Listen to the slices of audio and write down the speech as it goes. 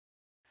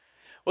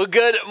Well,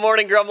 good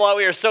morning, Grumlaw.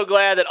 We are so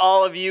glad that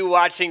all of you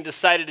watching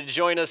decided to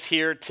join us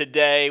here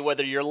today,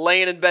 whether you're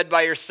laying in bed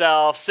by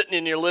yourself, sitting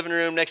in your living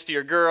room next to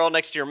your girl,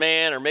 next to your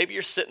man, or maybe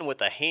you're sitting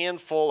with a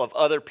handful of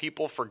other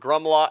people for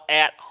Grumlaw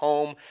at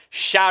Home.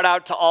 Shout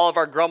out to all of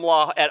our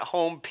Grumlaw at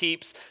Home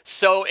peeps.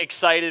 So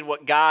excited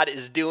what God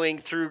is doing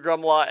through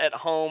Grumlaw at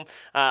Home.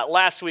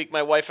 Last week,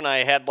 my wife and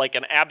I had like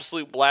an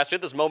absolute blast. We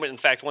had this moment, in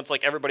fact, once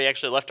like everybody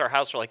actually left our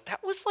house, we're like,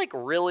 that was like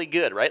really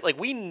good, right? Like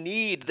we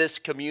need this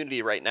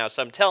community right now.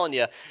 So I'm telling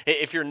you,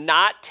 if you're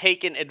not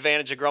taking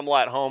advantage of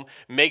Grumlaw at Home,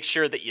 make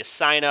sure that you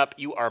sign up.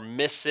 You are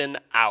missing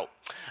out.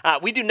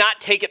 We do not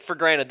take it for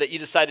granted that you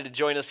decided to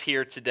join us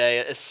here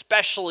today,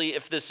 especially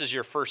if this is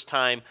your first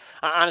time.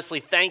 Honestly,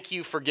 thank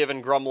you for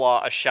giving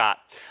Grumlaw a shot.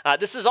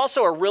 This is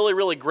also a really,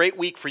 really great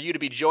week for you to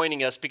be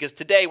joining us because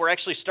today we're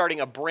actually starting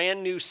a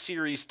brand new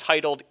series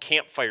titled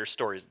Campfire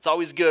Stories. It's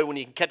always good when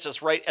you can catch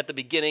us right at the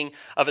beginning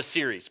of a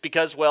series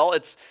because, well,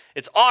 it's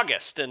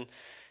August and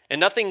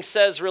nothing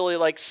says really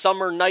like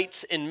summer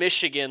nights in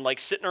Michigan, like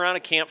sitting around a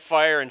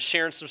campfire and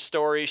sharing some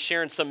stories,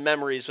 sharing some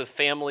memories with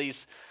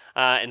families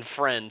and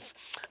friends.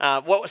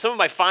 Some of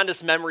my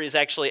fondest memories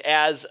actually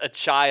as a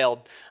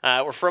child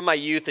were from my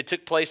youth. They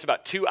took place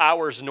about 2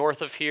 hours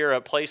north of here,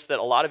 a place that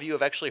a lot of you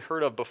have actually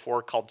heard of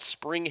before called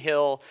Spring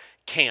Hill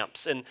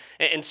Camps. And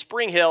in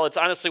Spring Hill, it's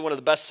honestly one of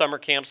the best summer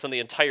camps on the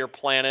entire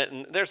planet.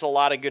 And there's a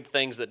lot of good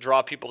things that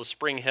draw people to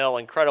Spring Hill,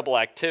 incredible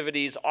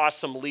activities,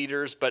 awesome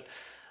leaders, but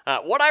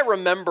what I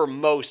remember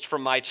most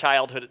from my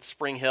childhood at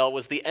Spring Hill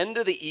was the end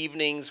of the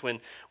evenings when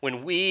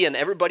we and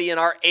everybody in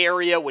our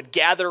area would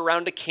gather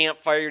around a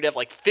campfire. You'd have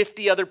like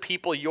 50 other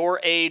people your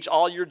age,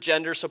 all your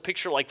gender. So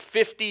picture like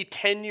 50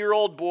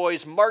 10-year-old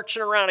boys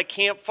marching around a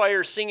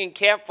campfire, singing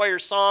campfire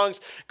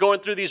songs,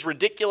 going through these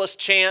ridiculous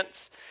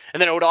chants.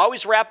 And then it would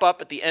always wrap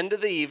up at the end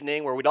of the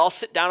evening where we'd all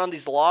sit down on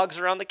these logs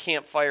around the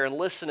campfire and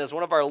listen as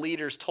one of our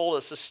leaders told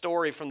us a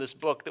story from this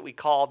book that we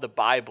call the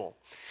Bible.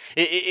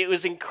 It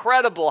was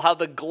incredible how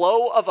the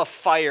glow of a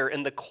fire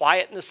in the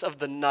quietness of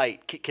the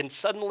night can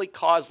suddenly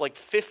cause like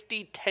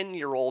 50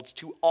 10-year-olds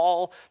to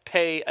all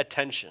pay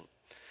attention.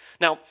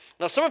 Now,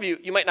 some of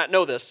you might not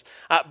know this,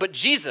 but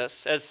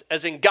Jesus,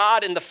 as in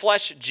God in the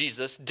flesh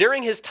Jesus,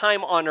 during his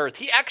time on earth,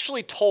 he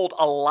actually told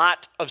a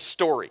lot of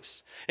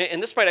stories.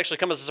 And this might actually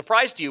come as a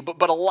surprise to you,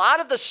 but a lot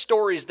of the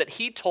stories that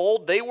he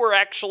told, they were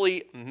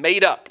actually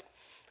made up,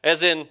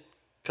 as in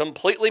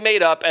completely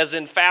made up, as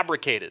in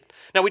fabricated.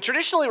 Now, we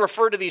traditionally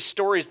refer to these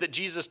stories that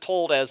Jesus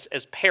told as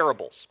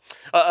parables.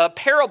 A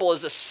parable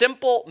is a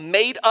simple,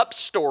 made-up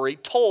story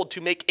told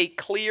to make a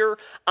clear,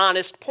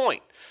 honest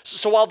point.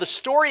 So while the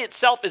story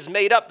itself is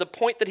made up, the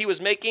point that he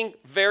was making,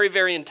 very,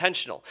 very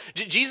intentional.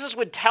 Jesus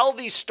would tell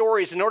these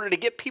stories in order to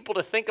get people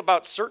to think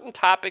about certain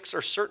topics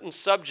or certain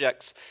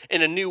subjects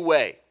in a new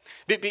way.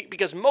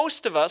 Because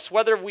most of us,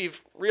 whether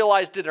we've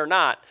realized it or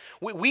not,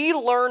 we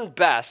learn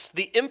best.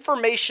 The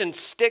information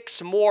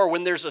sticks more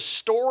when there's a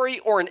story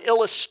or an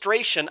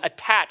illustration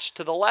attached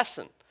to the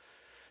lesson.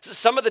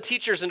 Some of the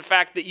teachers, in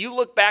fact, that you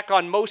look back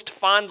on most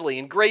fondly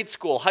in grade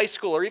school, high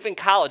school, or even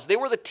college, they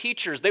were the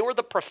teachers, they were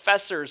the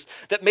professors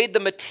that made the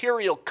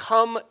material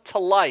come to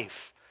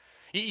life.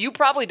 You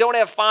probably don't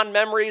have fond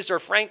memories or,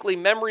 frankly,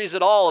 memories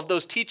at all of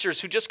those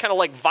teachers who just kind of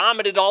like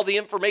vomited all the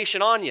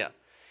information on you.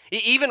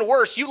 Even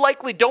worse, you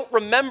likely don't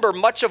remember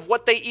much of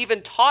what they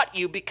even taught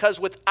you because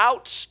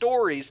without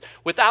stories,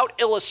 without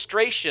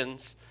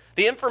illustrations,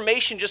 the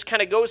information just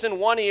kind of goes in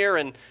one ear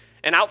and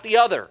out the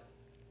other.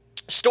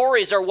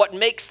 Stories are what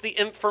makes the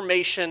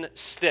information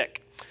stick.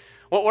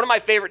 Well, one of my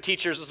favorite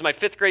teachers was my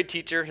fifth grade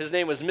teacher. His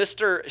name was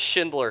Mr.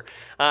 Schindler.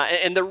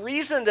 And the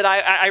reason that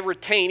I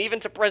retain, even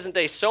to present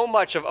day, so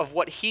much of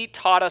what he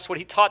taught us, what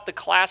he taught the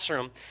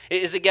classroom,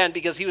 is, again,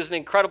 because he was an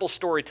incredible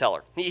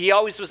storyteller. He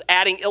always was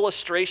adding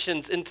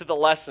illustrations into the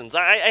lessons.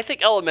 I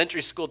think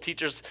elementary school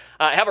teachers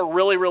have a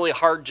really, really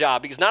hard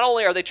job because not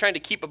only are they trying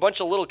to keep a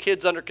bunch of little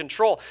kids under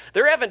control,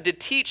 they're having to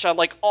teach on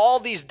like all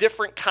these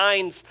different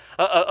kinds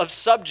of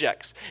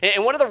subjects.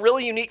 And one of the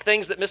really unique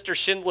things that Mr.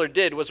 Schindler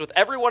did was with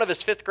every one of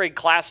his fifth grade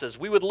classes,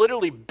 we would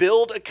literally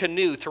build a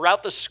canoe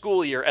throughout the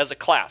school year as a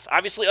class,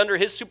 obviously under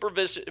his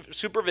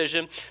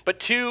supervision, but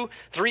 2-3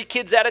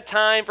 kids at a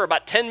time for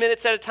about 10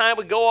 minutes at a time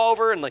would go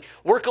over and like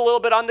work a little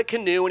bit on the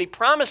canoe. And he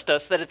promised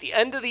us that at the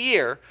end of the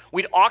year,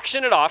 we'd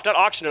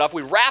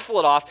we'd raffle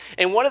it off,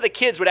 and one of the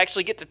kids would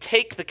actually get to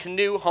take the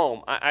canoe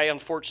home. I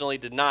unfortunately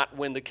did not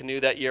win the canoe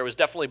that year. I was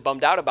definitely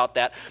bummed out about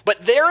that.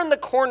 But there in the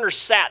corner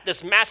sat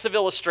this massive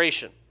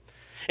illustration,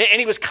 and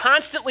he was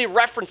constantly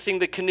referencing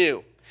the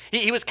canoe.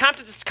 He was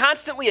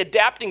constantly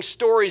adapting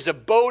stories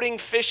of boating,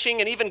 fishing,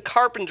 and even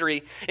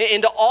carpentry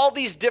into all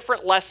these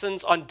different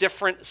lessons on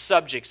different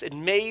subjects. It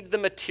made the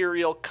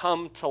material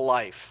come to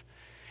life.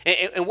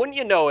 And wouldn't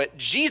you know it,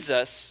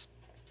 Jesus,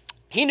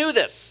 he knew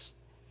this.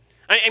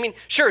 I mean,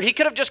 sure, he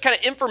could have just kind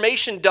of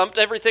information dumped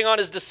everything on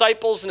his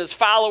disciples and his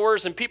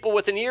followers and people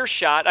within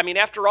earshot. I mean,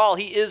 after all,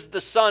 he is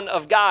the Son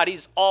of God.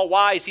 He's all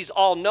wise. He's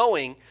all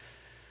knowing.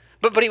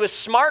 But he was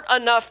smart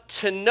enough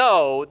to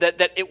know that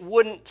it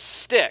wouldn't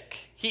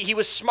stick. He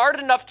was smart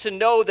enough to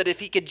know that if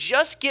he could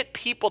just get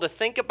people to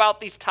think about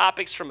these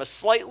topics from a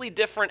slightly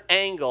different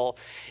angle,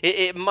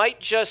 it might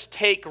just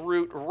take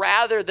root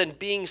rather than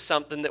being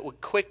something that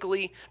would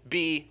quickly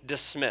be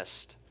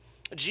dismissed.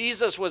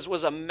 Jesus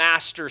was a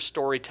master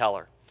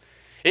storyteller.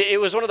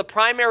 It was one of the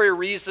primary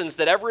reasons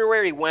that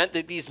everywhere he went,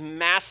 that these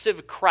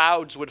massive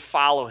crowds would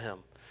follow him.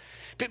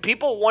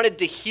 People wanted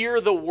to hear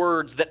the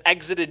words that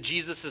exited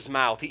Jesus'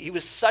 mouth. He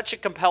was such a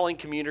compelling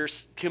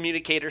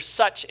communicator,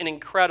 such an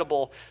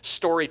incredible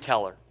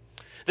storyteller.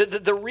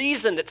 The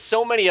reason that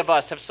so many of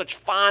us have such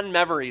fond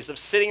memories of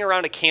sitting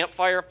around a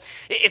campfire,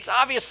 it's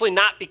obviously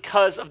not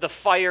because of the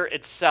fire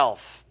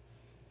itself.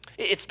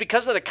 It's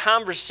because of the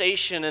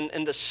conversation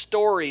and the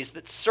stories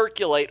that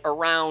circulate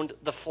around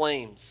the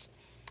flames.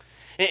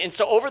 And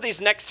so over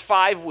these next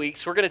 5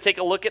 weeks, we're going to take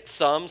a look at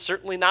some,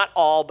 certainly not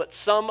all, but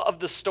some of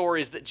the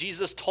stories that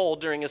Jesus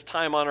told during his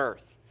time on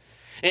earth.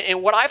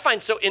 And what I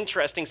find so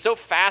interesting, so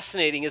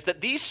fascinating, is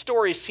that these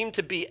stories seem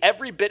to be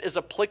every bit as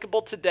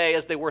applicable today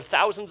as they were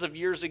thousands of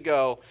years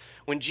ago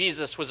when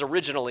Jesus was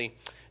originally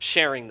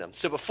sharing them.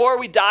 So before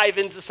we dive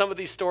into some of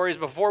these stories,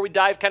 before we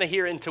dive kind of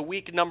here into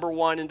week number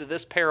 1, into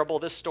this parable,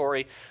 this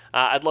story,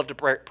 I'd love to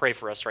pray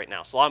for us right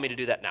now. So allow me to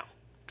do that now.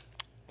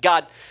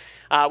 God,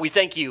 we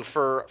thank you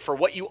for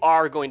what you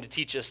are going to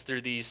teach us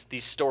through these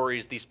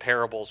stories, these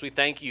parables. We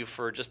thank you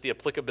for just the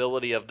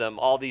applicability of them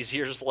all these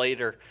years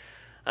later.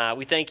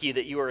 We thank you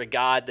that you are a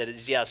God that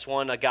is, yes,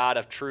 a God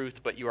of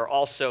truth, but you are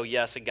also,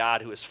 yes, a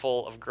God who is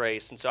full of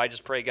grace. And so I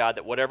just pray, God,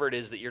 that whatever it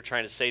is that you're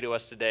trying to say to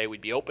us today, we'd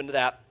be open to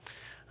that,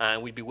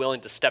 and we'd be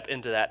willing to step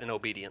into that in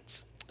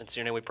obedience. In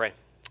your name we pray.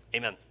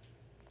 Amen.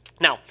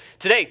 Now,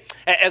 today,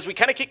 as we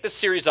kind of kick this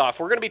series off,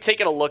 we're going to be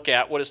taking a look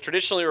at what is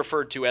traditionally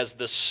referred to as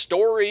the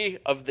story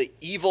of the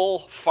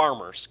evil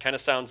farmers. Kind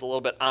of sounds a little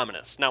bit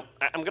ominous. Now,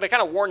 I'm going to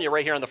kind of warn you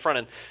right here on the front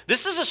end.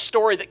 This is a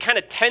story that kind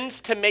of tends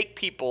to make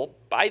people,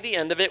 by the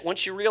end of it,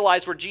 once you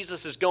realize where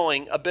Jesus is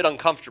going, a bit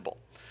uncomfortable.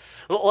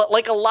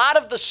 Like a lot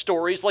of the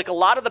stories, like a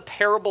lot of the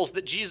parables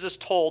that Jesus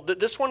told, that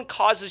this one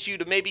causes you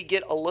to maybe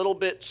get a little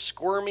bit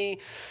squirmy,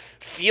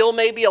 feel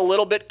maybe a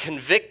little bit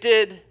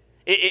convicted.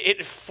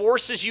 It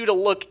forces you to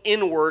look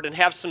inward and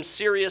have some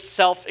serious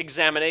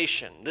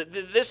self-examination.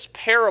 This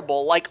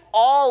parable, like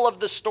all of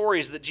the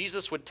stories that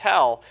Jesus would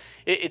tell,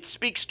 it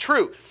speaks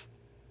truth.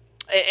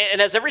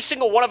 And as every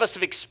single one of us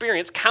have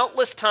experienced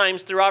countless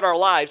times throughout our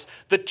lives,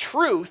 the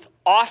truth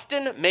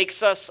often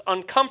makes us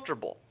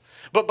uncomfortable.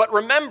 But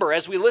remember,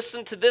 as we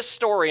listen to this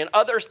story and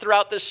others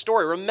throughout this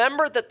story,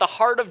 remember that the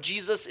heart of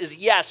Jesus is,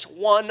 yes,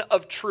 one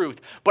of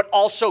truth, but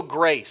also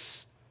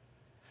grace.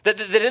 That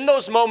in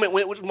those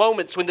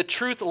moments when the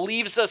truth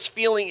leaves us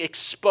feeling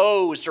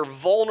exposed or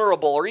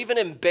vulnerable or even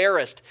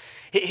embarrassed,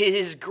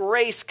 his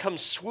grace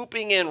comes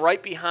swooping in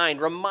right behind,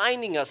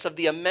 reminding us of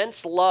the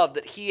immense love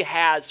that he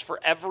has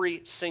for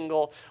every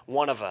single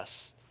one of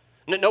us.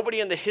 Nobody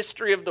in the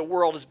history of the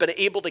world has been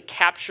able to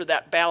capture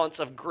that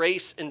balance of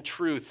grace and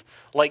truth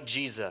like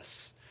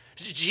Jesus.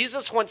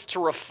 Jesus wants to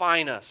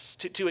refine us,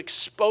 to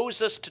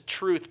expose us to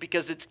truth,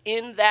 because it's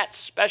in that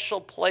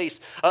special place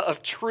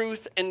of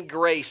truth and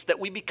grace that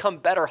we become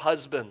better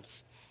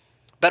husbands,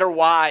 better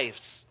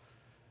wives,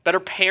 better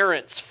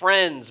parents,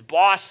 friends,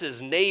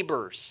 bosses,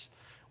 neighbors.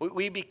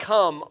 We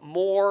become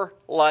more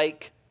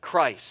like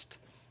Christ.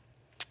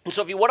 And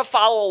so if you want to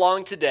follow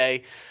along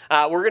today,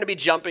 we're going to be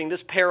jumping.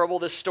 This parable,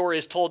 this story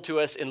is told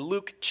to us in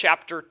Luke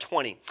chapter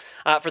 20.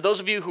 For those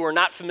of you who are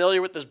not familiar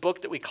with this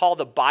book that we call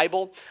the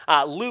Bible,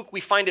 Luke,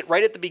 we find it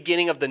right at the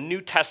beginning of the New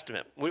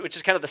Testament, which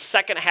is kind of the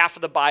second half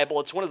of the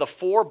Bible. It's one of the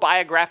 4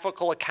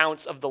 biographical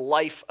accounts of the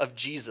life of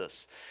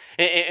Jesus.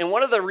 And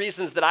one of the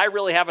reasons that I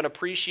really have an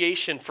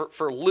appreciation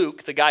for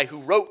Luke, the guy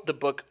who wrote the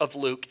book of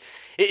Luke,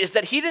 is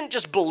that he didn't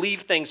just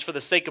believe things for the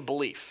sake of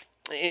belief.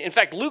 In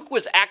fact, Luke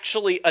was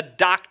actually a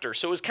doctor,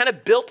 so it was kind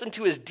of built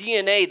into his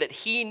DNA that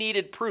he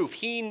needed proof.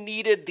 He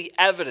needed the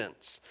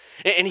evidence.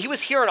 And he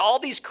was hearing all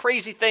these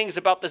crazy things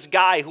about this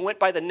guy who went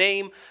by the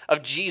name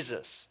of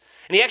Jesus.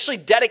 And he actually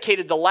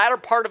dedicated the latter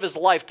part of his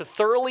life to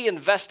thoroughly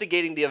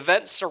investigating the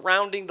events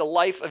surrounding the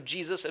life of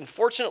Jesus. And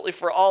fortunately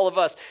for all of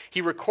us,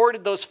 he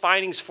recorded those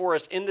findings for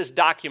us in this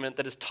document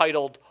that is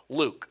titled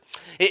Luke.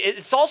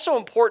 It's also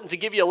important to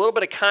give you a little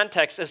bit of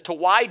context as to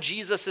why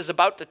Jesus is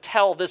about to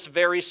tell this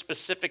very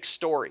specific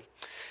story.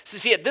 So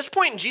see, at this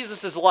point in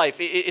Jesus' life,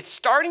 it's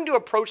starting to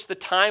approach the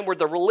time where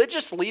the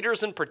religious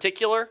leaders in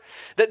particular,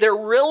 that they're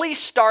really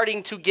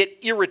starting to get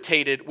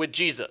irritated with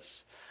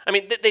Jesus. I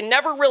mean, they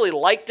never really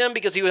liked him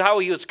because how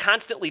he was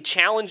constantly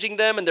challenging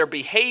them and their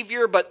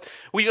behavior, but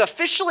we've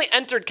officially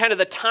entered kind of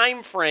the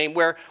time frame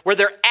where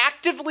they're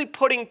actively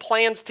putting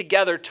plans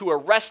together to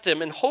arrest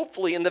him and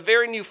hopefully in the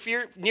very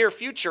near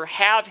future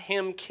have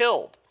him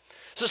killed.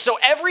 So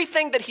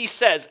everything that he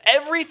says,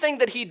 everything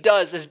that he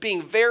does is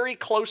being very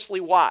closely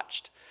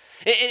watched.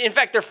 In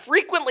fact, they're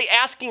frequently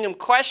asking him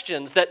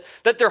questions that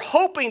they're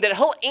hoping that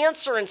he'll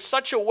answer in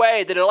such a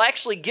way that it'll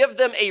actually give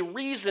them a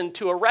reason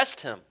to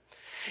arrest him.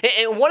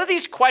 And one of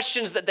these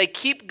questions that they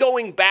keep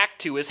going back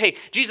to is, hey,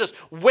 Jesus,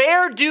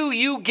 where do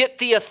you get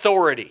the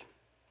authority?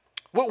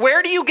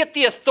 Where do you get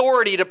the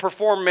authority to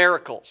perform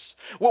miracles?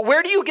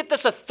 Where do you get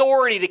this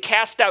authority to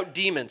cast out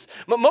demons?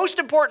 But most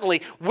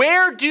importantly,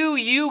 where do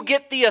you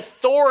get the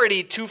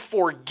authority to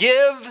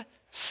forgive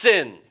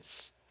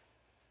sins?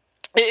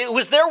 It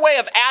was their way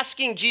of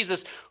asking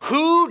Jesus,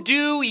 who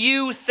do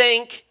you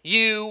think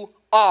you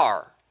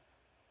are?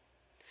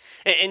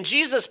 And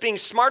Jesus, being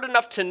smart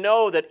enough to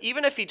know that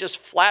even if he just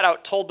flat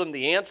out told them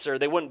the answer,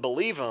 they wouldn't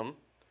believe him,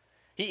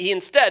 he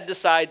instead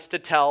decides to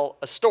tell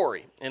a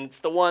story. And it's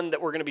the one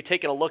that we're going to be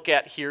taking a look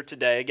at here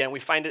today. Again, we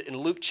find it in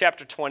Luke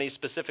chapter 20,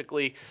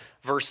 specifically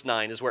verse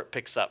 9 is where it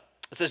picks up.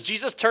 It says,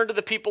 Jesus turned to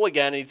the people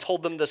again and he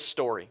told them this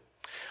story.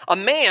 A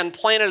man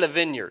planted a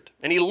vineyard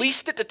and he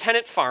leased it to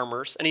tenant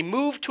farmers and he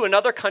moved to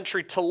another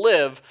country to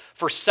live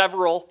for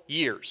several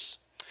years.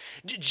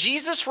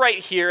 Jesus right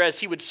here,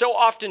 as he would so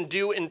often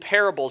do in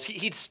parables,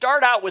 he'd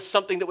start out with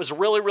something that was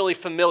really, really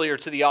familiar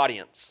to the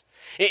audience.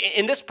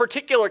 In this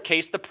particular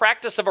case, the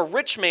practice of a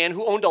rich man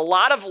who owned a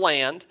lot of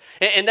land,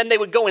 and then they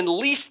would go and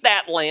lease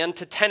that land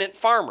to tenant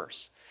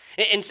farmers.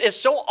 And as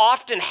so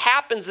often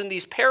happens in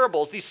these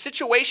parables, these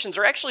situations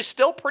are actually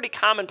still pretty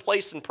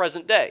commonplace in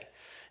present day.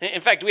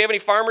 In fact, do we have any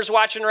farmers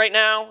watching right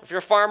now? If you're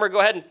a farmer, go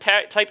ahead and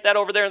type that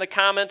over there in the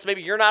comments.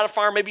 Maybe you're not a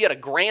farmer. Maybe you had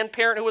a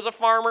grandparent who was a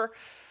farmer.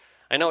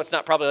 I know it's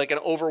not probably like an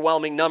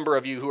overwhelming number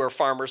of you who are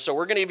farmers, so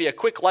we're going to give you a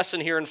quick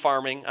lesson here in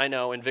farming. I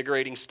know,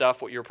 invigorating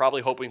stuff, what you're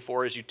probably hoping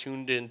for as you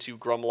tuned into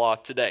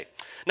Grumlaw today.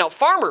 Now,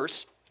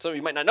 farmers, some of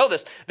you might not know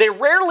this, they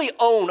rarely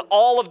own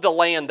all of the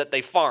land that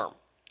they farm.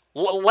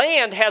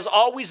 Land has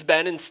always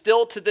been, and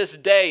still to this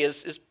day,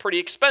 is pretty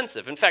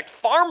expensive. In fact,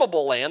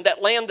 farmable land,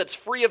 that land that's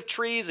free of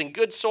trees and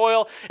good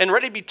soil and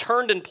ready to be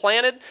turned and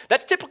planted,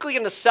 that's typically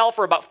going to sell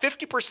for about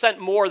 50%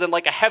 more than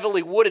like a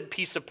heavily wooded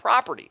piece of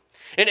property.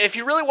 And if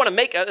you really want to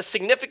make a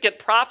significant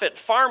profit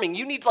farming,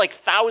 you need like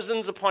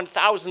thousands upon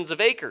thousands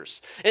of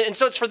acres. And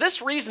so it's for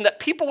this reason that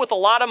people with a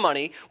lot of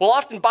money will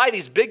often buy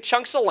these big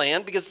chunks of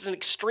land because it's an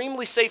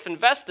extremely safe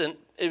investment,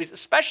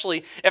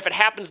 especially if it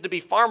happens to be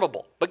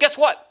farmable. But guess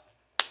what?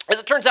 As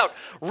it turns out,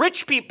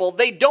 rich people,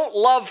 they don't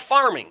love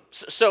farming.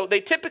 So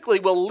they typically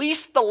will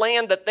lease the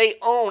land that they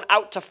own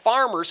out to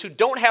farmers who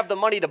don't have the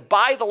money to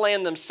buy the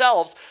land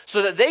themselves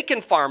so that they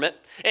can farm it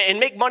and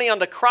make money on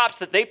the crops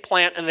that they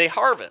plant and they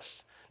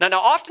harvest. Now,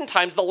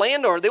 oftentimes the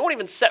landowner, they won't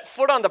even set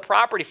foot on the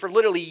property for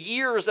literally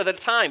years at a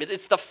time.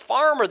 It's the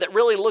farmer that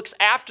really looks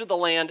after the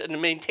land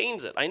and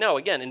maintains it. I know,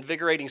 again,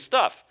 invigorating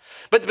stuff.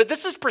 But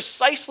this is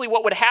precisely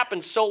what would happen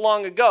so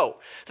long ago.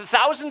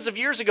 Thousands of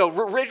years ago,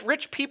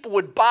 rich people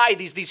would buy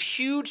these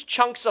huge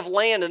chunks of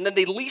land and then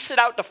they lease it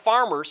out to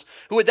farmers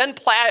who would then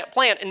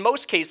plant, in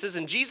most cases,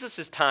 in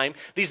Jesus' time,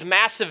 these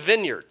massive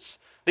vineyards.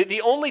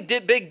 The only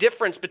big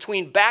difference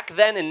between back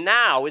then and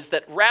now is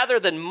that rather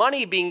than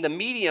money being the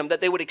medium that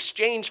they would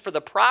exchange for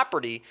the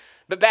property,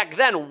 but back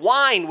then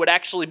wine would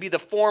actually be the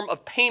form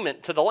of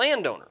payment to the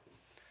landowner.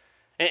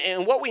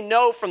 And what we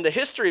know from the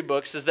history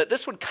books is that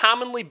this would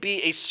commonly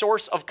be a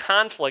source of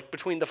conflict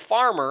between the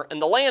farmer and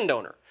the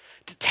landowner.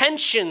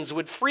 Tensions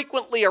would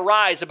frequently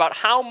arise about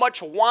how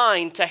much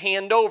wine to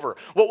hand over.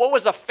 What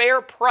was a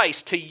fair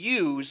price to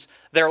use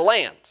their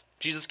land?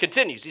 Jesus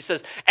continues. He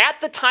says,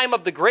 at the time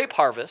of the grape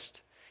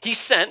harvest, he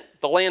sent,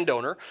 the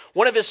landowner,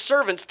 one of his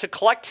servants to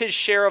collect his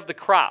share of the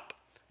crop.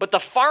 But the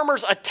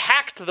farmers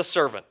attacked the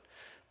servant,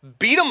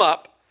 beat him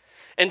up,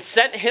 and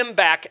sent him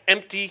back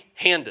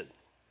empty-handed.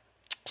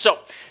 So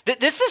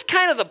this is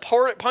kind of the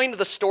point of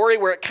the story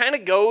where it kind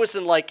of goes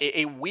in like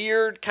a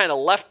weird kind of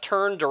left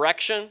turn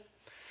direction.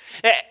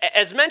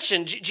 As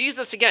mentioned,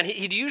 Jesus, again,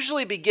 he'd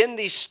usually begin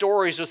these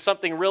stories with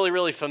something really,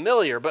 really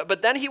familiar,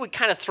 but then he would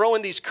kind of throw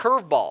in these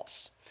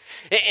curveballs.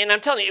 And I'm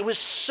telling you, it was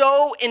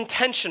so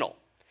intentional.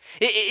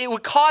 It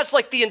would cause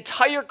like the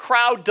entire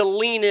crowd to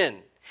lean in.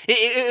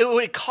 It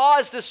would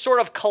cause this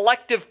sort of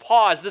collective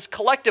pause, this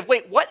collective,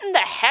 wait, what in the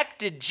heck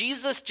did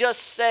Jesus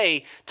just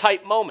say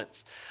type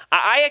moments?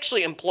 I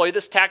actually employ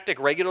this tactic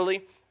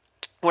regularly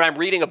when I'm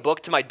reading a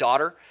book to my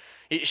daughter.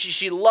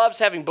 She loves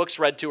having books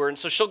read to her, and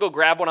so she'll go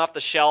grab one off the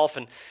shelf,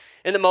 and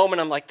in the moment,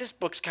 I'm like, this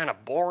book's kind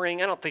of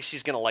boring. I don't think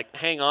she's going to like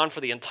hang on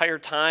for the entire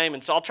time.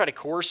 And so I'll try to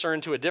coerce her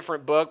into a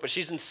different book, but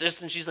she's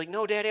insistent. She's like,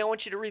 no, Daddy, I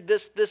want you to read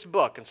this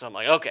book. And so I'm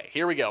like, okay,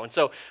 here we go. And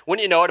so when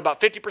you know it,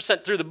 about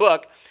 50% through the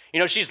book,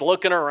 she's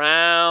looking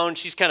around.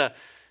 She's kind of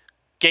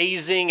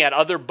gazing at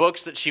other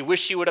books that she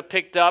wished she would have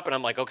picked up. And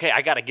I'm like, okay,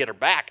 I got to get her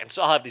back. And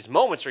so I'll have these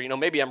moments where,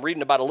 maybe I'm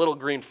reading about a little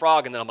green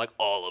frog, and then I'm like,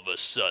 all of a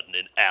sudden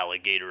an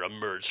alligator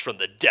emerged from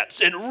the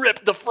depths and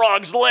ripped the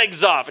frog's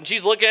legs off. And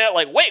she's looking at it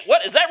like, wait,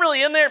 what? Is that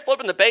really in there?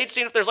 Flipping the page,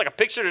 seeing if there's like a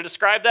picture to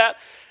describe that.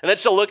 And then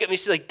she'll look at me,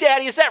 she's like,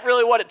 Daddy, is that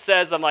really what it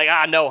says? I'm like,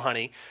 no,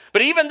 honey.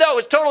 But even though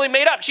it's totally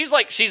made up,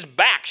 she's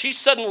back. She's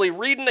suddenly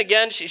reading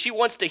again. She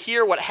wants to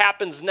hear what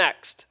happens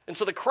next. And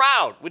so the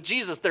crowd with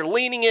Jesus, they're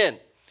leaning in,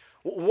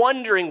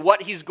 wondering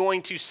what he's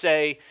going to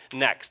say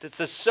next. It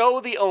says,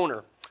 so the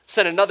owner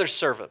sent another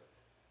servant,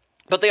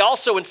 but they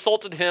also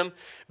insulted him,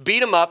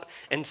 beat him up,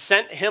 and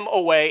sent him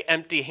away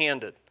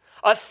empty-handed.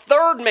 A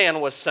third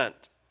man was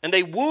sent, and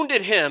they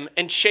wounded him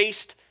and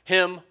chased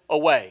him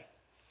away.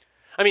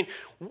 I mean,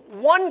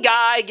 One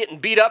guy getting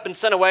beat up and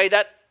sent away,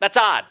 that's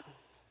odd.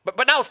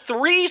 But now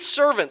 3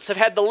 servants have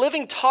had the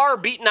living tar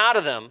beaten out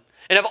of them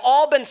and have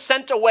all been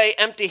sent away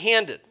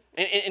empty-handed.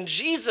 And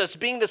Jesus,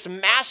 being this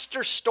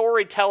master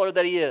storyteller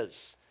that he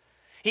is,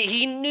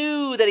 he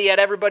knew that he had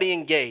everybody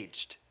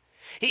engaged.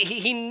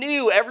 He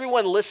knew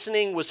everyone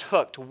listening was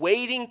hooked,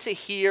 waiting to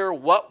hear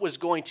what was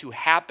going to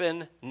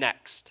happen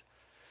next.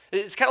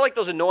 It's kind of like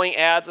those annoying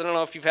ads. I don't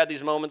know if you've had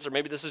these moments, or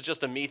maybe this is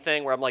just a me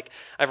thing, where I'm like,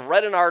 I've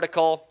read an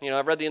article,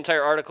 I've read the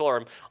entire article, or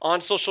I'm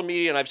on social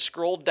media and I've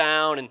scrolled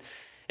down, and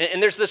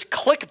there's this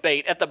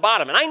clickbait at the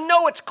bottom. And I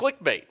know it's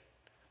clickbait,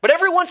 but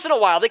every once in a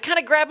while, they kind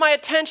of grab my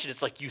attention.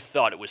 It's like, you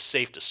thought it was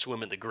safe to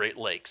swim in the Great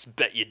Lakes.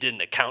 Bet you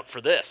didn't account for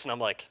this. And I'm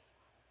like,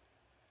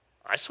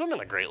 I swim in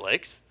the Great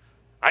Lakes.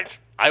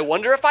 I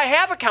wonder if I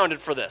have accounted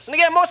for this. And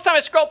again, most of the time I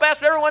scroll past,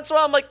 but every once in a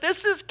while I'm like,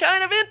 this is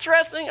kind of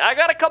interesting. I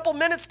got a couple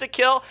minutes to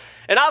kill,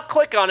 and I'll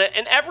click on it,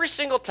 and every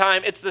single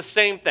time it's the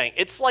same thing.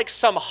 It's like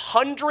some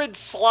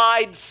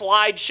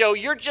 100-slide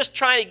you're just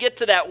trying to get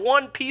to that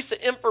one piece of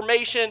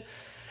information,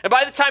 and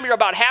by the time you're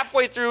about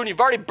halfway through and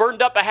you've already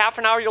burned up a half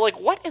an hour, you're like,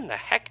 what in the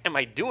heck am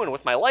I doing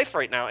with my life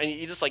right now? And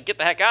you just like, get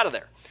the heck out of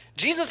there.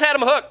 Jesus had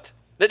them hooked.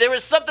 That there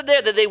was something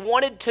there that they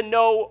wanted to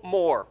know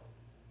more.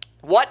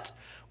 What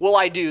will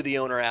I do? The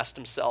owner asked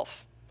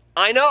himself.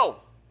 I know.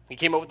 He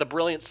came up with a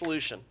brilliant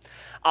solution.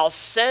 I'll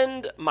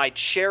send my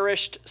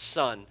cherished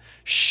son.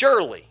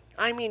 Surely,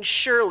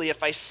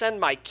 if I send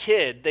my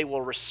kid, they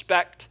will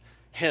respect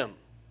him.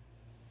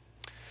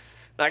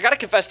 Now, I got to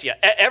confess to you,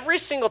 every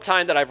single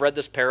time that I've read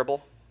this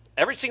parable,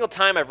 every single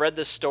time I've read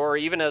this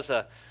story, even as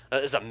a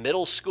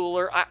middle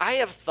schooler, I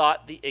have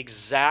thought the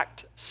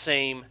exact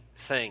same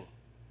thing.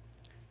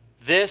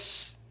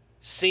 This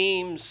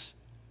seems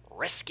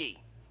risky.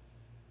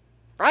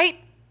 Right?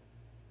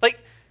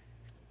 Like,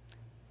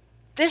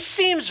 this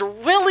seems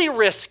really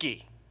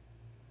risky.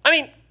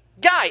 They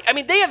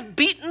have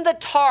beaten the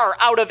tar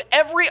out of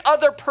every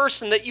other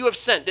person that you have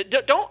sent.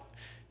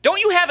 Don't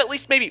you have at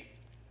least maybe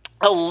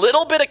a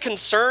little bit of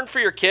concern for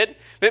your kid?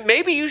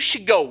 Maybe you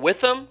should go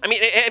with them.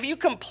 Have you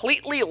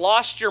completely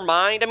lost your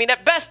mind?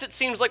 At best, it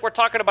seems like we're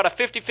talking about a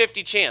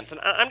 50-50 chance.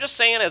 And I'm just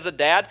saying, as a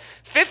dad,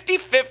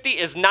 50-50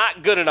 is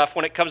not good enough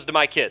when it comes to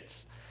my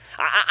kids.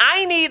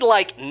 I need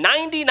like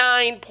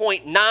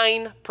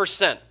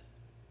 99.9%.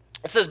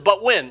 It says,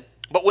 but when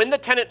the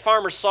tenant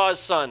farmers saw his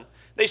son,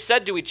 they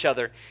said to each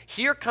other,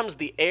 here comes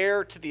the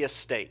heir to the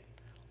estate.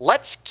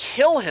 Let's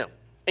kill him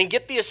and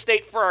get the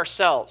estate for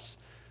ourselves.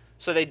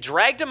 So they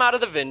dragged him out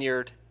of the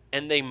vineyard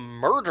and they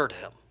murdered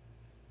him.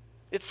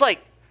 It's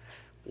like,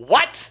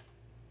 what?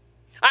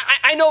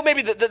 I know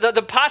maybe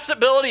the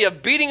possibility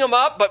of beating him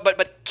up,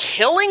 but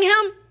killing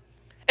him?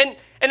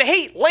 And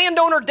hey,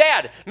 landowner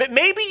dad,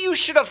 maybe you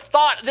should have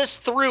thought this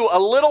through a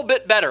little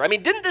bit better.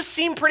 Didn't this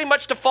seem pretty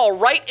much to fall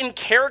right in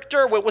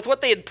character with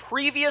what they had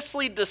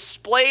previously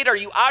displayed? Are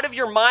you out of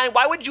your mind?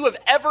 Why would you have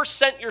ever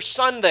sent your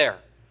son there?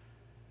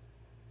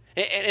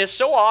 And it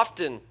so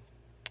often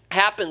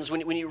happens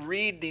when you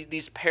read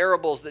these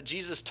parables that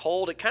Jesus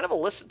told, it kind of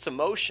elicits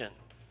emotion.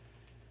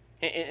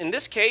 In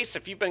this case,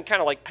 if you've been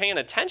kind of like paying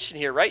attention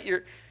here, right,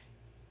 you're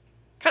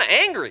kind of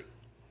angry.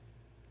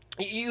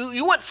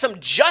 You want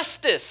some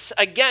justice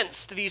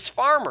against these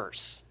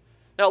farmers.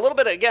 Now, a little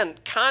bit, again,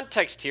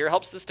 context here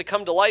helps this to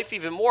come to life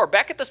even more.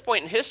 Back at this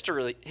point in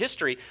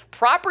history,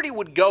 property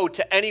would go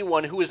to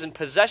anyone who was in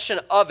possession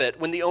of it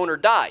when the owner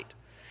died.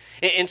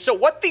 And so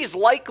what these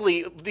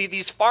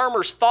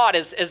farmers thought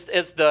as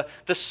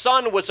the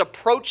son was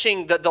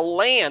approaching the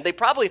land, they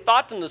probably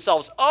thought to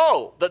themselves,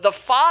 oh, the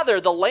father,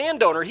 the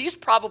landowner, he's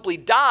probably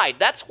died.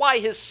 That's why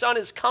his son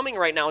is coming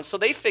right now. And so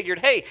they figured,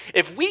 hey,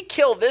 if we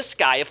kill this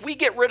guy, if we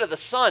get rid of the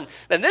son,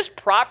 then this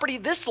property,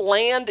 this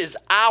land is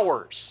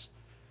ours.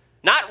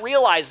 Not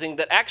realizing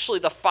that actually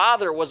the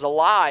father was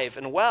alive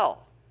and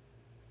well.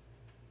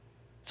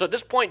 So at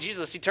this point,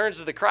 Jesus, he turns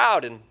to the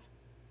crowd and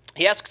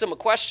he asks them a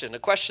question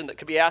that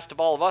could be asked of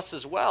all of us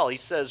as well. He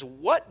says,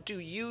 what do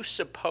you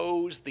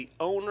suppose the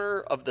owner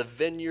of the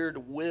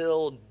vineyard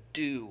will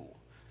do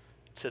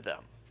to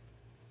them?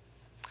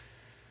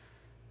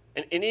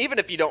 And even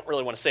if you don't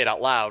really want to say it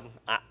out loud,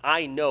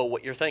 I know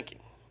what you're thinking.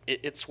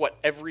 It's what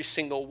every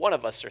single one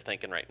of us are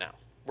thinking right now.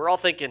 We're all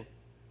thinking,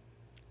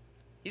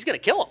 he's going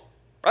to kill him,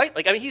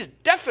 right? He's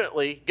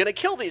definitely going to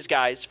kill these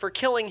guys for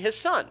killing his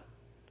son.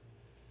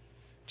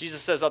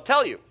 Jesus says, I'll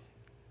tell you,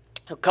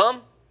 he'll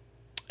come,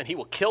 and he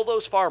will kill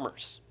those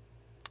farmers,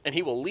 and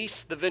he will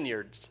lease the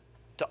vineyards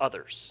to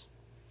others.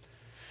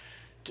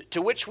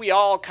 To which we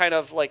all kind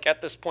of like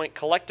at this point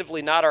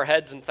collectively nod our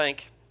heads and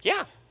think,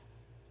 yeah,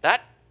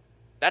 that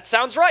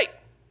sounds right.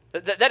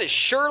 That is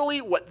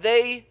surely what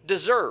they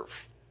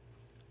deserve.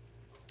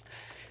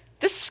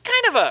 This is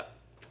kind of a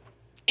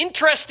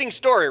interesting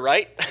story,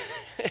 right?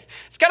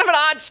 It's kind of an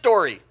odd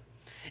story.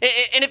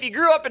 And if you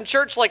grew up in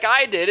church like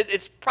I did,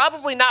 it's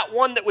probably not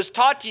one that was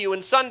taught to you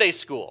in Sunday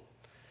school.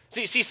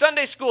 See,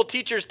 Sunday school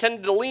teachers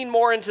tended to lean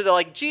more into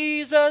the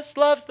Jesus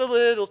loves the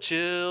little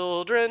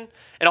children,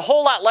 and a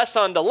whole lot less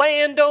on the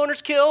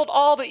landowners killed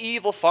all the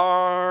evil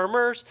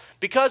farmers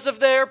because of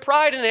their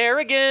pride and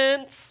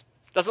arrogance.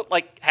 Doesn't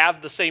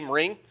have the same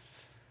ring.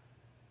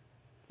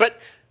 But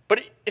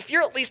if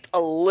you're at least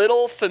a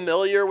little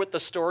familiar with the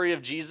story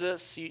of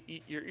Jesus,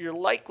 you're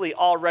likely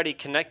already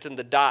connecting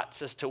the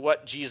dots as to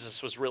what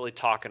Jesus was really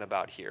talking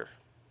about here.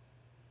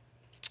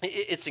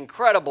 It's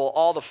incredible,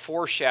 all the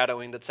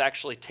foreshadowing that's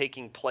actually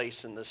taking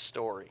place in this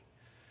story.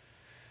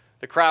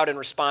 The crowd in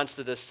response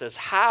to this says,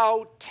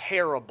 how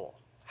terrible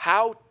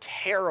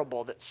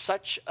that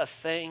such a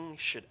thing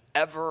should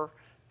ever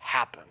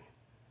happen.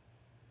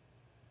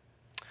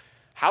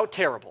 How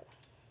terrible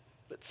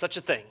that such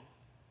a thing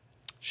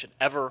should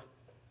ever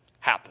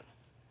happen.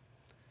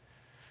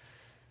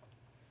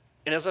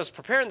 And as I was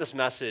preparing this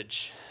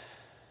message,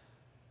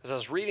 as I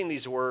was reading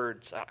these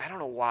words, I don't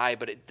know why,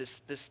 but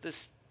this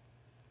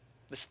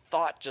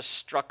thought just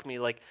struck me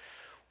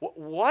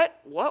what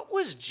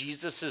was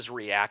Jesus'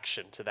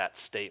 reaction to that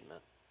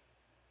statement?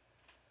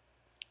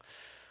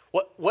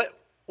 What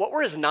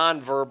were his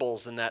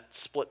nonverbals in that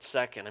split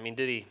second? I mean,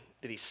 did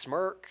he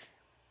smirk?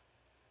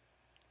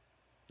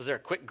 Was there a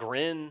quick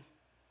grin?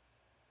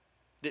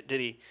 Did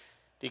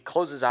he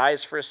close his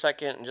eyes for a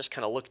second and just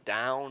kind of look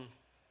down?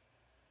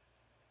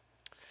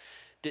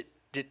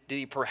 Did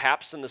he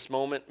perhaps in this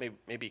moment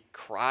maybe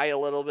cry a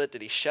little bit?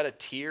 Did he shed a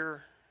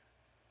tear?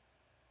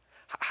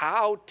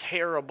 How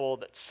terrible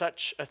that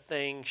such a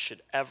thing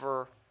should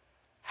ever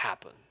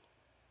happen.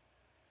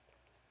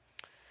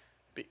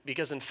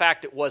 Because in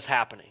fact, it was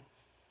happening.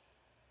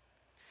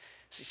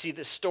 See,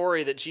 the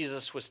story that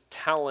Jesus was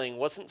telling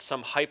wasn't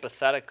some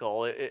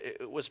hypothetical.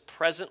 It was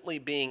presently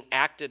being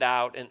acted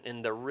out,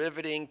 and the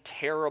riveting,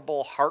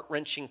 terrible,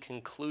 heart-wrenching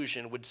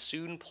conclusion would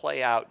soon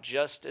play out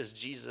just as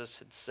Jesus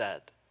had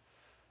said.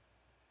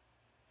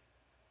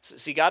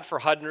 See, God, for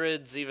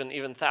hundreds,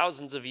 even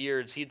thousands of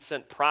years, he'd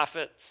sent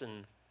prophets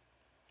and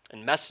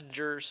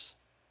messengers.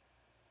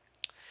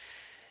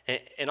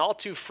 And all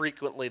too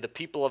frequently, the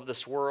people of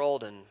this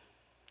world, and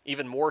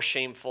even more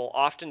shameful,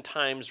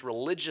 oftentimes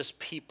religious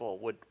people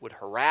would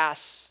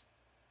harass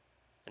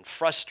and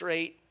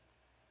frustrate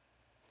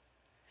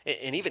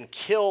and even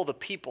kill the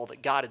people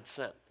that God had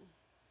sent.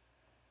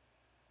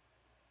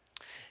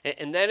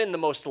 And then in the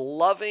most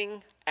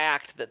loving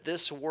act that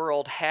this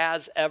world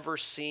has ever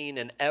seen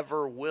and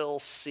ever will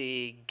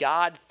see,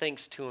 God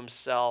thinks to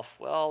himself,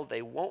 well,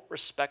 they won't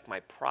respect my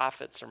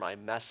prophets or my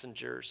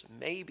messengers.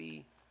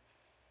 Maybe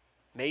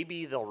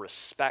they'll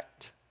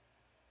respect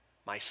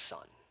my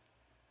son.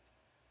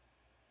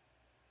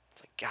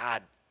 It's like,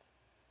 God,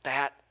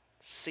 that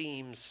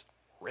seems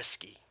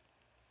risky.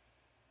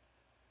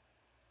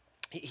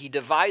 He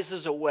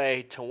devises a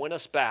way to win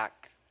us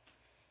back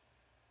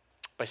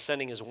by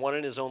sending his one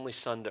and his only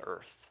son to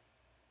earth.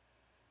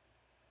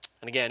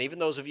 And again, even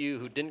those of you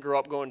who didn't grow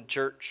up going to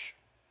church,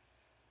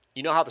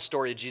 you know how the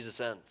story of Jesus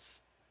ends.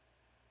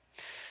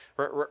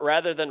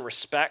 Rather than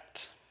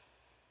respect,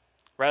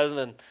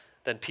 rather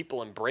than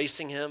people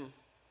embracing him,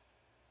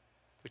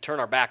 we turn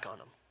our back on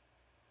him.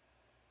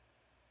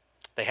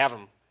 They have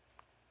him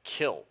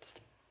killed.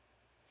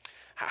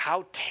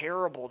 How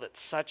terrible that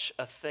such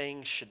a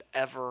thing should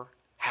ever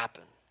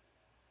happen.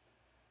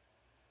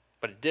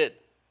 But it did.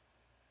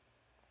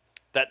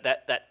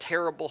 That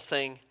terrible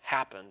thing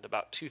happened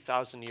about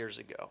 2,000 years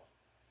ago.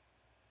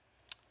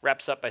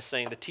 Wraps up by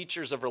saying the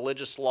teachers of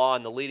religious law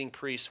and the leading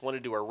priests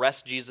wanted to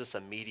arrest Jesus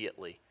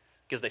immediately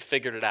because they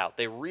figured it out.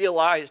 They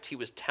realized he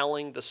was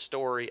telling the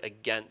story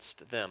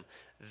against them.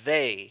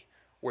 They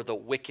were the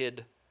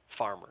wicked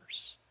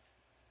farmers.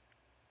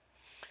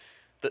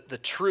 The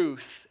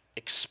truth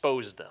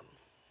exposed them.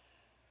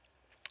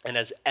 And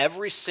as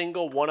every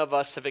single one of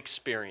us have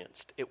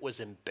experienced, it was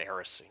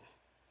embarrassing.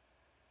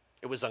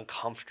 It was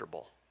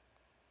uncomfortable.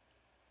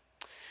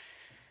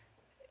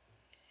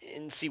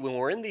 And see, when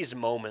we're in these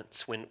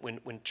moments, when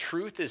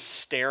truth is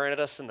staring at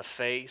us in the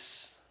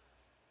face,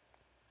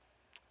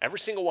 every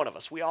single one of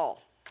us, we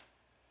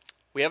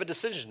have a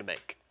decision to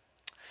make.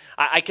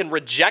 I can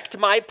reject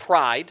my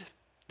pride,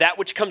 that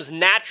which comes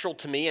natural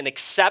to me, and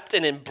accept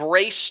and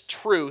embrace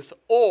truth,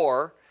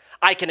 or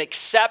I can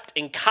accept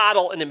and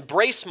coddle and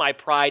embrace my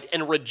pride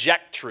and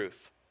reject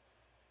truth.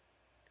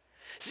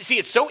 See,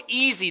 it's so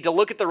easy to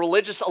look at the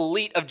religious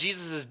elite of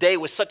Jesus' day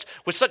with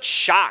such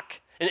shock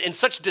and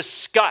such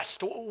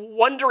disgust,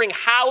 wondering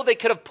how they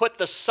could have put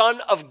the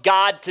Son of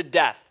God to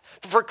death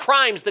for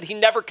crimes that he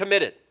never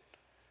committed.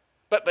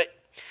 But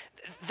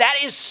that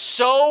is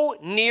so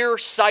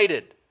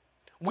nearsighted.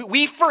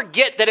 We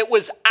forget that it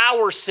was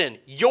our sin,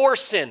 your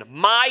sin,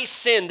 my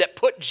sin that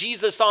put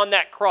Jesus on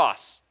that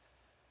cross.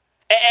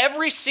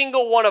 Every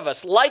single one of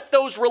us, like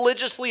those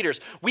religious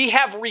leaders, we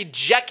have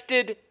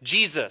rejected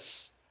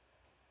Jesus.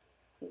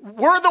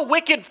 We're the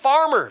wicked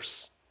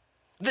farmers.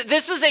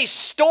 This is a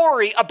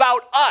story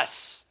about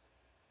us.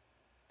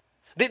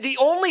 The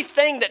only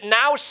thing that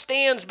now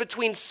stands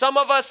between some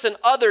of us and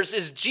others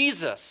is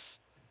Jesus.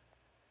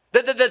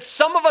 That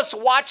some of us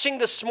watching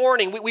this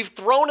morning, we've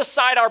thrown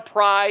aside our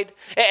pride.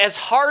 As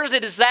hard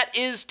as that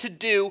is to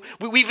do,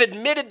 we've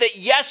admitted that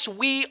yes,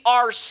 we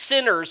are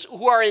sinners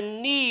who are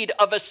in need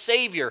of a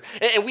Savior.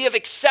 And we have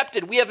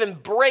accepted, we have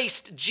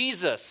embraced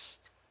Jesus.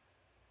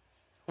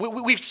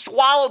 We've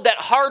swallowed that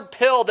hard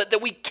pill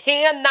that we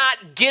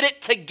cannot get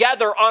it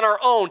together on our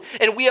own.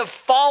 And we have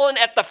fallen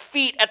at the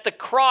feet, at the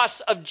cross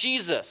of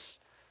Jesus.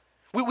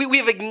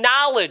 We've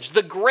acknowledged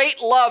the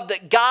great love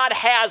that God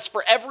has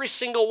for every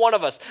single one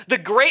of us, the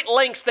great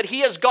lengths that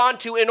he has gone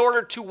to in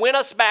order to win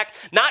us back,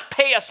 not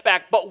pay us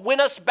back, but win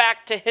us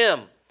back to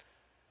him.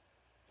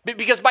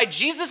 Because by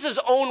Jesus'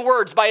 own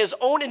words, by his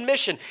own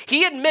admission,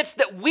 he admits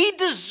that we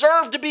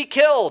deserve to be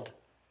killed.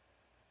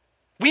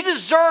 We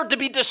deserve to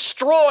be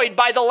destroyed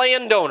by the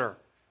landowner.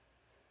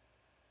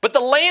 But the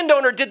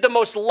landowner did the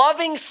most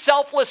loving,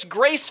 selfless,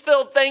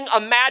 grace-filled thing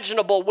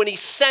imaginable when he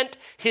sent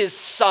his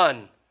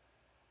son.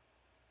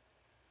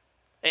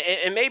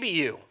 And maybe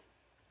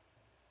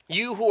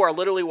you who are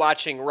literally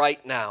watching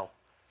right now,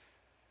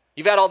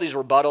 you've had all these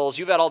rebuttals,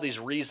 you've had all these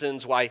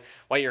reasons why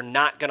you're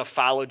not going to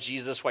follow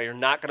Jesus, why you're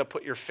not going to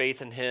put your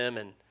faith in him.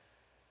 And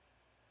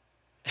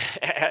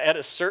at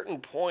a certain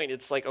point,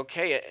 it's like,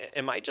 okay,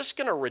 am I just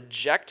going to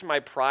reject my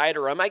pride,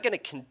 or am I going to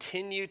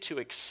continue to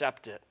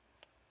accept it?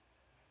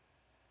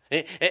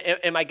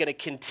 Am I going to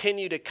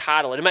continue to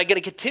coddle it? Am I going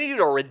to continue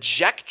to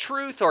reject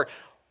truth, or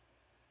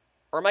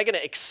am I going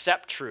to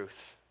accept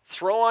truth?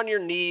 Throw on your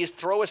knees,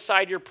 throw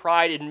aside your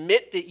pride,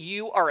 admit that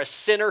you are a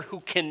sinner who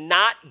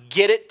cannot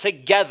get it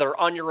together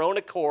on your own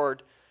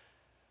accord,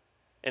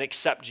 and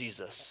accept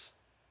Jesus.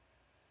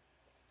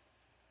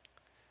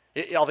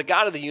 The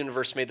God of the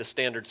universe made the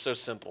standard so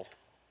simple.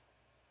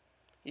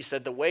 He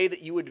said the way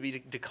that you would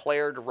be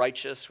declared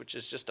righteous, which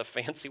is just a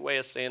fancy way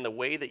of saying the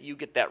way that you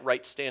get that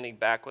right standing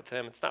back with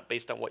him, it's not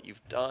based on what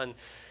you've done.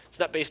 It's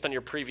not based on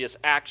your previous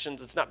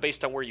actions. It's not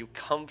based on where you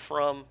come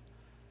from.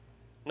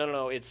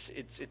 No, it's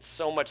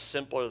so much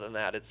simpler than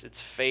that. It's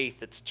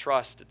faith, it's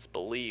trust, it's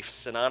belief,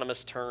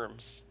 synonymous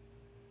terms.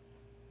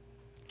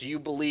 Do you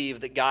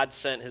believe that God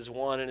sent his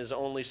one and his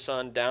only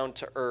son down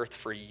to earth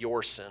for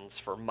your sins,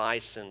 for my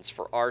sins,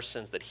 for our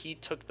sins, that he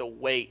took the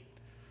weight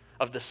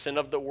of the sin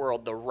of the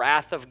world, the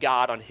wrath of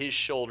God on his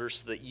shoulders,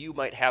 so that you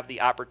might have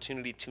the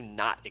opportunity to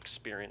not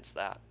experience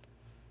that?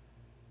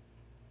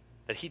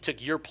 That he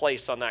took your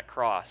place on that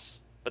cross,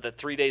 but that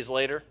 3 days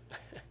later,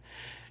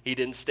 he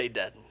didn't stay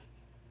dead.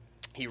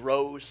 He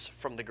rose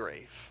from the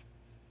grave.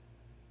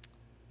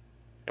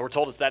 And we're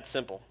told it's that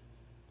simple.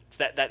 It's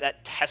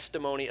that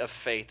testimony of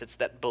faith. It's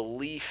that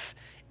belief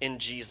in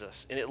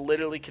Jesus. And it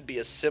literally could be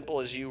as simple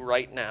as you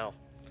right now,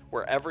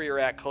 wherever you're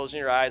at, closing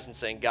your eyes and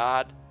saying,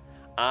 God,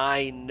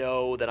 I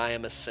know that I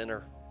am a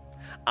sinner.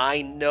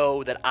 I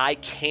know that I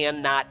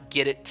cannot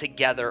get it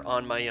together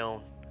on my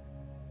own.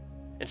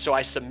 And so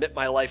I submit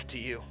my life to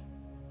you.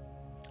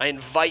 I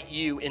invite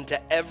you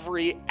into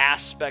every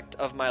aspect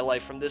of my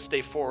life. From this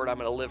day forward, I'm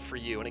going to live for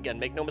you. And again,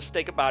 make no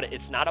mistake about it.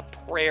 It's not a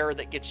prayer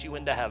that gets you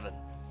into heaven.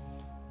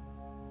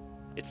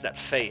 It's that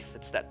faith.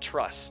 It's that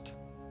trust.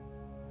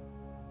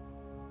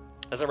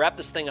 As I wrap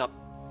this thing up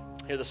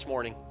here this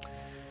morning,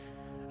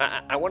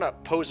 I want to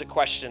pose a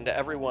question to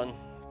everyone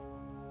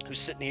who's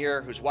sitting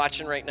here, who's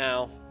watching right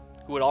now,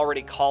 who would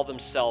already call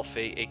themselves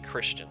a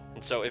Christian.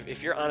 And so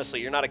if you're honestly,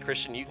 you're not a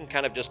Christian, you can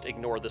kind of just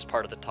ignore this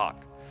part of the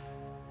talk.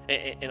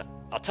 And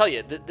I'll tell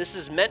you, this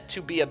is meant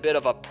to be a bit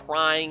of a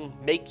prying,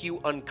 make you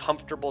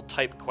uncomfortable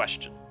type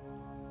question.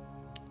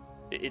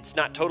 It's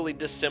not totally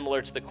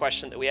dissimilar to the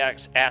question that we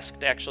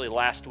asked actually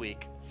last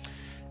week.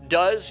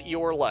 Does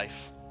your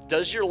life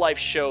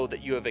show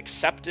that you have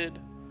accepted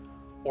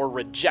or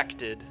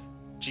rejected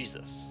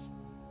Jesus?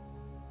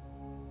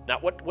 Now,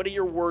 what do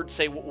your words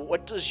say?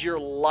 What does your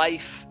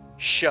life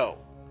show?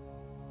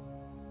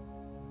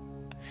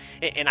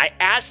 And I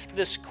ask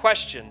this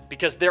question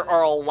because there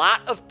are a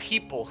lot of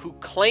people who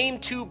claim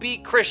to be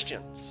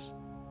Christians,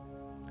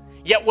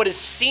 yet what is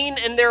seen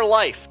in their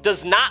life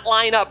does not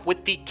line up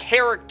with the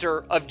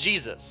character of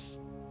Jesus.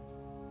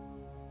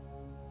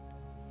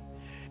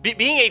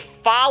 Being a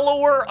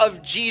follower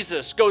of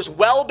Jesus goes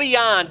well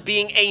beyond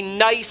being a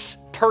nice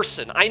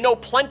person. I know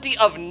plenty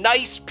of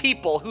nice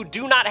people who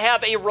do not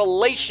have a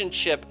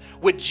relationship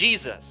with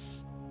Jesus.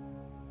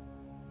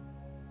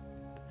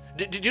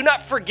 Do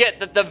not forget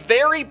that the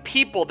very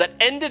people that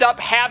ended up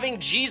having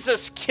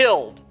Jesus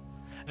killed,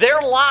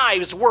 their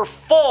lives were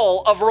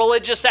full of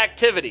religious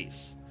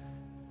activities.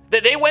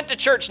 That they went to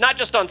church not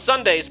just on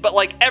Sundays, but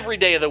like every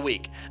day of the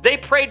week. They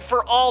prayed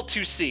for all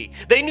to see.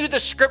 They knew the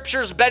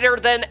scriptures better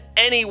than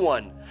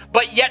anyone,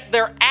 but yet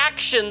their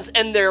actions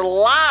and their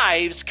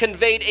lives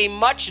conveyed a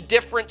much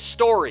different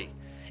story.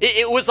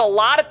 It was a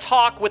lot of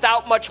talk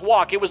without much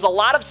walk. It was a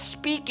lot of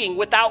speaking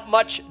without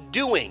much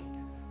doing.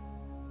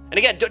 And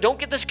again, don't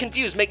get this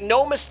confused. Make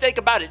no mistake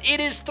about it. It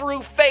is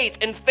through faith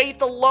and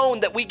faith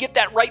alone that we get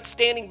that right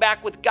standing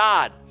back with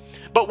God.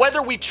 But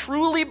whether we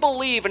truly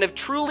believe and have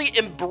truly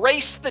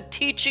embraced the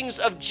teachings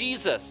of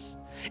Jesus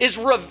is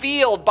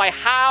revealed by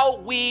how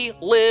we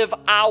live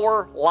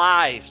our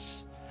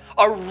lives.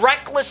 a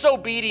reckless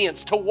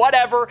obedience to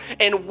whatever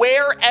and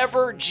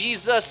wherever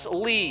Jesus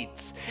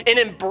leads, an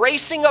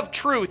embracing of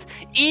truth,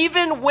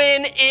 even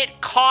when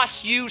it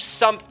costs you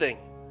something,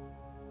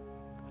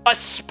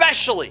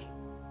 especially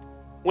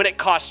when it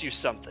costs you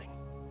something.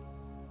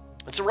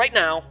 And so right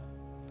now,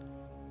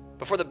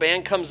 before the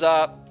band comes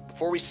up,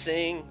 before we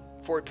sing,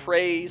 before we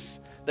praise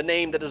the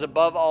name that is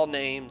above all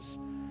names,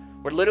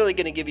 we're literally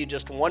going to give you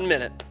just 1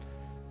 minute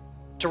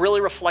to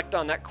really reflect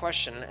on that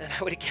question.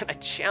 And I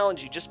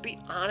challenge you, just be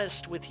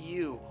honest with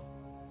you.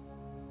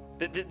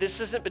 This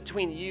isn't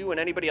between you and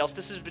anybody else.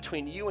 This is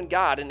between you and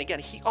God. And again,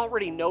 he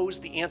already knows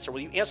the answer.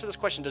 Will you answer this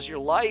question? Does your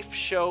life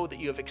show that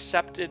you have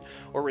accepted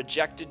or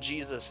rejected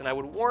Jesus? And I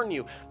would warn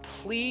you,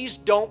 please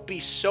don't be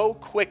so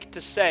quick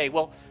to say,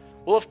 well,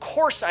 of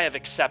course I have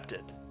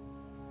accepted.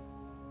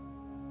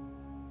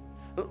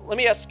 Let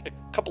me ask a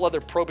couple other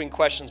probing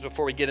questions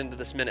before we get into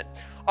this minute.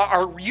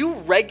 Are you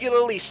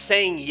regularly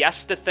saying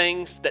yes to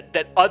things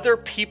that other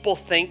people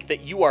think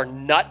that you are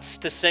nuts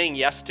to saying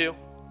yes to?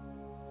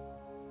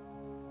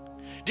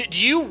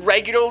 Do you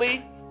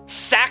regularly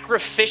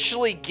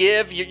sacrificially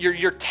give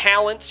your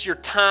talents, your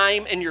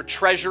time, and your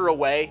treasure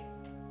away?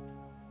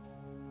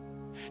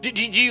 Do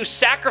you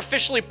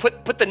sacrificially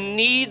put the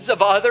needs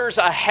of others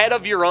ahead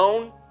of your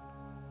own?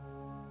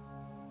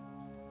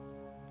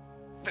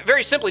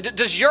 Very simply,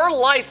 does your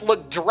life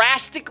look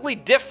drastically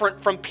different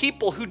from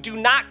people who do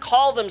not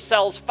call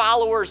themselves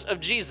followers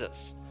of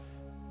Jesus?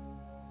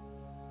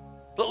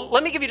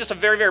 Let me give you just a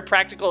very, very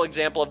practical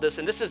example of this,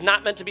 and this is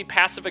not meant to be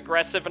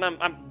passive-aggressive, and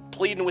I'm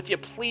pleading with you,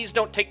 please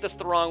don't take this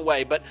the wrong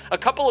way, but a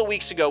couple of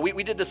weeks ago,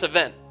 we did this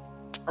event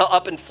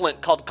up in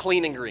Flint called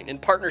Clean and Green in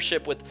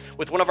partnership with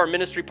one of our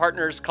ministry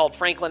partners called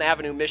Franklin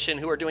Avenue Mission,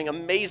 who are doing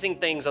amazing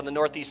things on the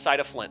northeast side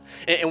of Flint.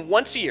 And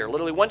once a year,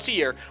 literally once a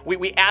year,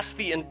 we ask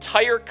the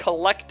entire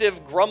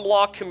collective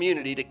Grumlaw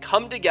community to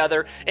come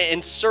together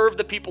and serve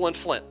the people in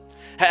Flint.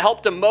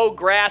 Help to mow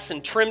grass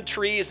and trim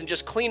trees and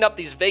just clean up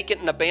these vacant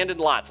and abandoned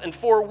lots. And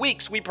for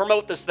weeks, we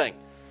promote this thing.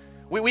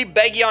 We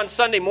beg you on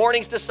Sunday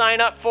mornings to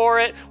sign up for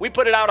it. We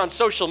put it out on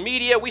social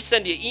media. We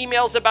send you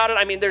emails about it.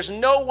 I mean, there's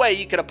no way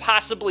you could have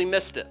possibly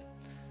missed it.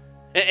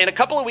 And a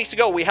couple of weeks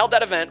ago, we held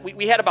that event.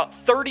 We had about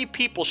 30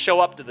 people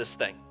show up to this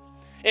thing.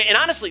 And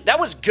honestly,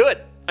 that was good.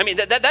 I mean,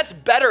 that's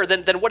better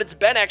than what it's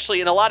been actually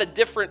in a lot of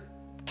different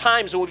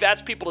times when we've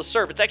asked people to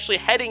serve. It's actually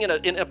heading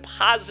in a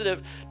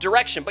positive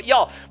direction. But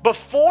y'all,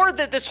 before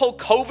this whole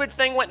COVID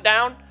thing went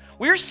down,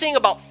 we were seeing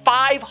about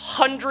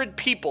 500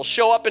 people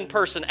show up in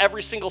person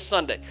every single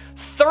Sunday.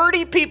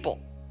 30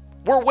 people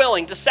were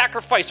willing to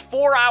sacrifice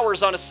 4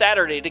 hours on a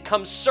Saturday to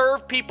come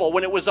serve people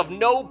when it was of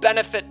no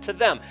benefit to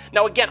them.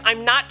 Now, again,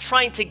 I'm not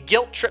trying to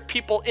guilt trip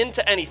people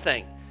into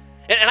anything.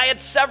 And I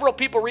had several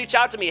people reach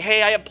out to me,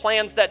 hey, I have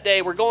plans that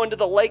day. We're going to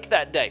the lake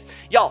that day.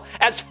 Y'all,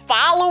 as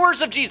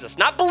followers of Jesus,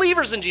 not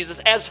believers in Jesus,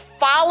 as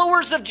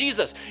followers of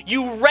Jesus,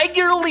 you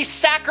regularly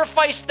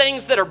sacrifice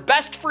things that are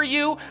best for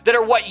you, that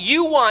are what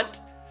you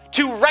want,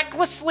 to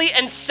recklessly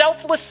and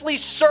selflessly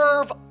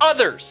serve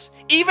others,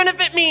 even if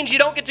it means you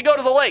don't get to go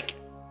to the lake.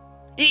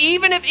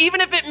 Even if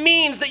it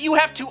means that you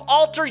have to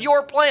alter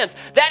your plans.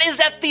 That is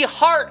at the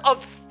heart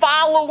of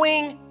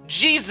following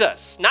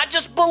Jesus, not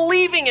just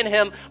believing in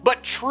him,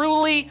 but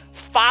truly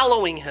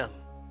following him.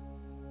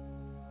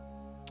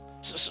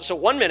 So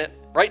 1 minute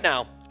right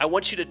now, I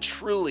want you to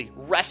truly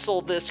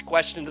wrestle this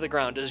question to the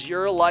ground. Does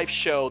your life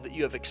show that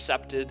you have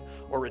accepted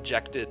or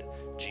rejected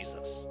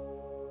Jesus?